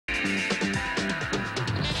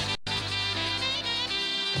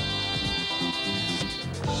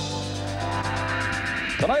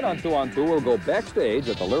Tonight on 2 on 2, we'll go backstage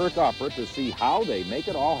at the Lyric Opera to see how they make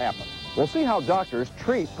it all happen. We'll see how doctors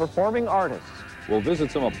treat performing artists. We'll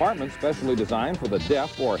visit some apartments specially designed for the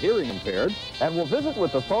deaf or hearing impaired. And we'll visit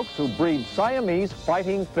with the folks who breed Siamese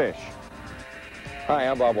fighting fish. Hi,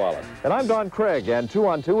 I'm Bob Wallace. And I'm Don Craig, and 2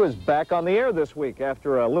 on 2 is back on the air this week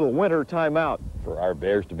after a little winter timeout. For our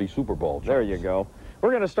Bears to be Super Bowl champions. There you go.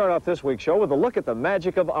 We're going to start off this week's show with a look at the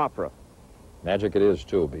magic of opera. Magic it is,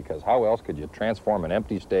 too, because how else could you transform an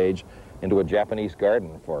empty stage into a Japanese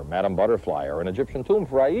garden for Madame Butterfly or an Egyptian tomb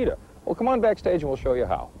for Aida? Well, come on backstage and we'll show you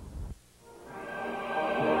how.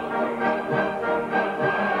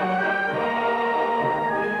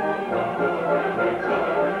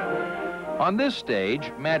 On this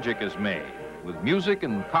stage, magic is made. With music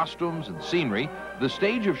and costumes and scenery, the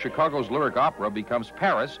stage of Chicago's Lyric Opera becomes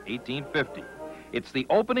Paris, 1850. It's the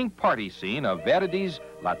opening party scene of Verdi's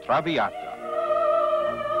La Traviata.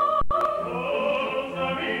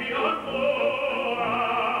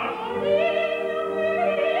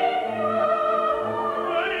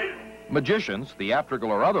 Magicians,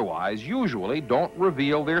 theatrical or otherwise, usually don't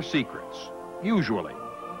reveal their secrets. Usually.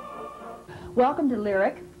 Welcome to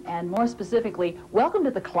Lyric, and more specifically, welcome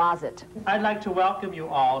to the closet. I'd like to welcome you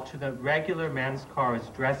all to the regular men's chorus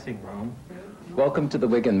dressing room. Welcome to the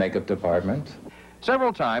wig and makeup department.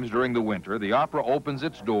 Several times during the winter, the opera opens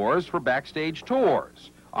its doors for backstage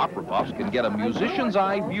tours. Opera buffs can get a musician's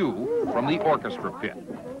eye view from the orchestra pit.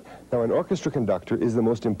 Now, an orchestra conductor is the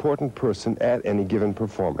most important person at any given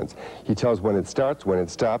performance. He tells when it starts, when it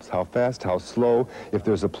stops, how fast, how slow, if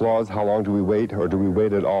there's applause, how long do we wait, or do we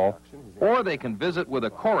wait at all. Or they can visit with a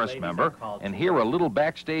chorus member and hear a little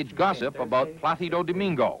backstage gossip about Placido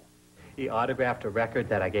Domingo. He autographed a record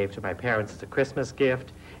that I gave to my parents as a Christmas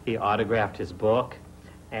gift. He autographed his book,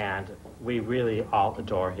 and we really all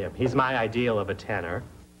adore him. He's my ideal of a tenor.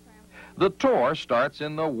 The tour starts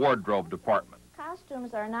in the wardrobe department.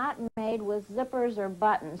 Costumes are not made with zippers or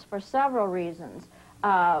buttons for several reasons.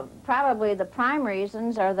 Probably the prime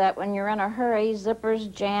reasons are that when you're in a hurry,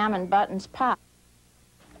 zippers jam and buttons pop.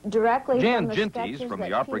 Jan Gintes from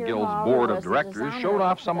the Opera Guild's Board of Directors showed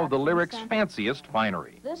off some of the Lyric's fanciest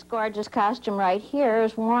finery. This gorgeous costume right here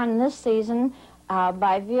is worn this season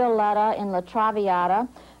by Violetta in La Traviata,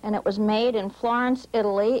 and it was made in Florence,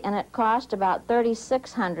 Italy, and it cost about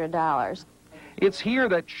 $3,600. It's here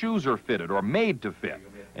that shoes are fitted or made to fit,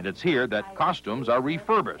 and it's here that costumes are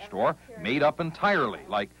refurbished or made up entirely,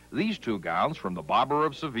 like these two gowns from the Barber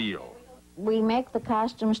of Seville. We make the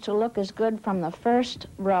costumes to look as good from the first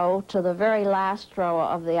row to the very last row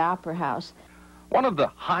of the opera house. One of the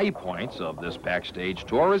high points of this backstage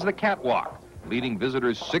tour is the catwalk, leading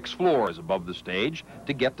visitors 6 floors above the stage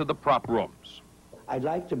to get to the prop rooms. I'd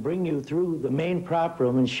like to bring you through the main prop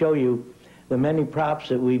room and show you the many props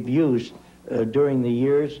that we've used during the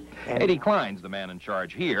years. Eddie Klein's the man in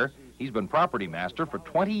charge here. He's been property master for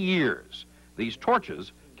 20 years. These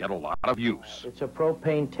torches get a lot of use. It's a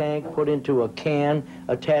propane tank put into a can,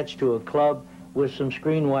 attached to a club with some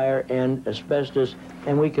screen wire and asbestos,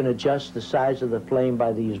 and we can adjust the size of the flame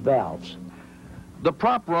by these valves. The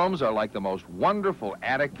prop rooms are like the most wonderful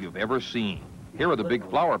attic you've ever seen. Here are the big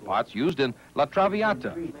flower pots used in La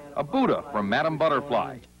Traviata, a Buddha from Madame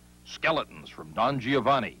Butterfly, skeletons from Don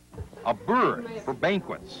Giovanni, a bird for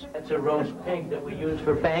banquets. That's a roast pig that we use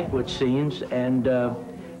for banquet scenes, and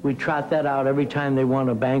we trot that out every time they want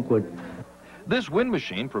a banquet. This wind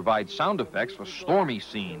machine provides sound effects for stormy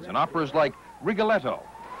scenes in operas like Rigoletto.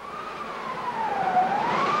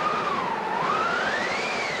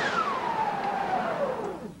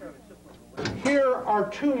 Here are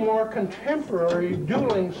 2 more contemporary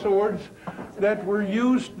dueling swords that were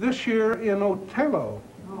used this year in Othello.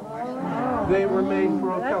 They were made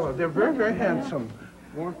for Othello. They're very, very handsome.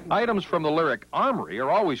 Items from the Lyric Armory are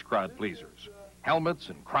always crowd pleasers. Helmets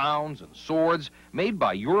and crowns and swords made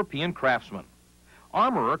by European craftsmen.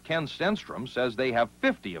 Armorer Ken Stenstrom says they have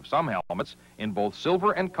 50 of some helmets in both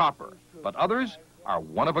silver and copper, but others are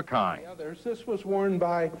one of a kind. This was worn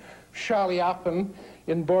by Shaliapin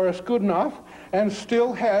in Boris Godunov and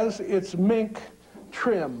still has its mink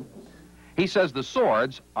trim. He says the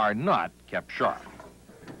swords are not kept sharp.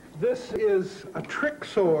 This is a trick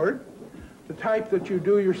sword, the type that you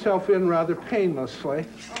do yourself in rather painlessly.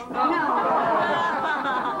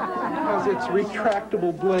 Because it's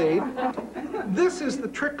retractable blade. This is the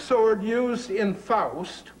trick sword used in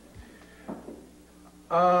Faust.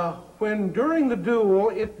 When during the duel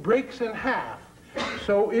it breaks in half.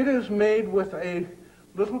 So it is made with a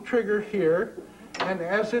little trigger here, and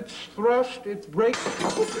as it's thrust, it breaks.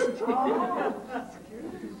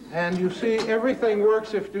 And you see, everything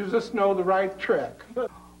works if you just know the right trick.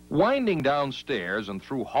 Winding downstairs and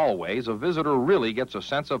through hallways, a visitor really gets a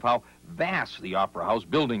sense of how vast the Opera House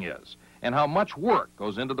building is and how much work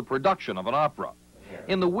goes into the production of an opera.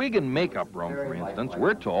 In the wig and makeup room, for instance,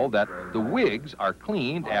 we're told that the wigs are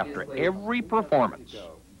cleaned after every performance.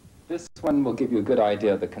 This one will give you a good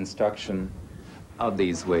idea of the construction of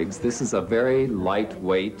these wigs. This is a very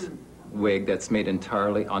lightweight wig that's made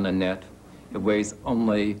entirely on a net. It weighs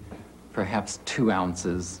only perhaps 2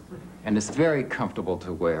 ounces, and it's very comfortable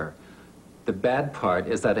to wear. The bad part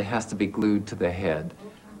is that it has to be glued to the head.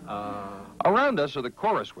 Around us are the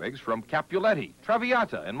chorus wigs from Capuletti,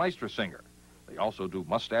 Traviata, and Meistersinger. They also do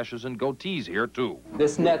mustaches and goatees here, too.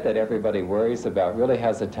 This net that everybody worries about really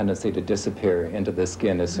has a tendency to disappear into the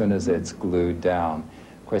skin as soon as it's glued down.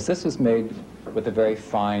 Of course, this was made with a very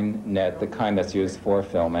fine net, the kind that's used for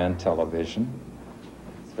film and television.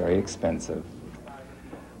 It's very expensive.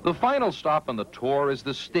 The final stop on the tour is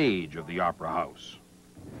the stage of the Opera House.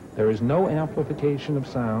 There is no amplification of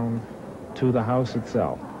sound to the house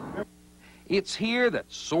itself. It's here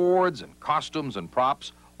that swords and costumes and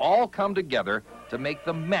props all come together to make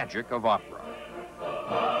the magic of opera.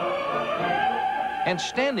 And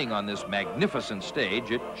standing on this magnificent stage,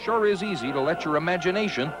 it sure is easy to let your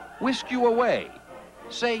imagination whisk you away,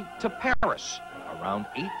 say to Paris around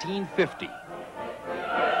 1850.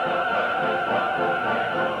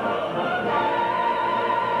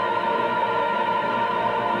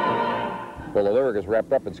 Well, the Lyric is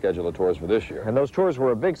wrapped up in scheduled tours for this year. And those tours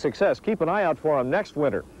were a big success. Keep an eye out for them next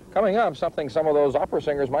winter. Coming up, something some of those opera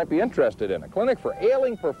singers might be interested in, a clinic for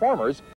ailing performers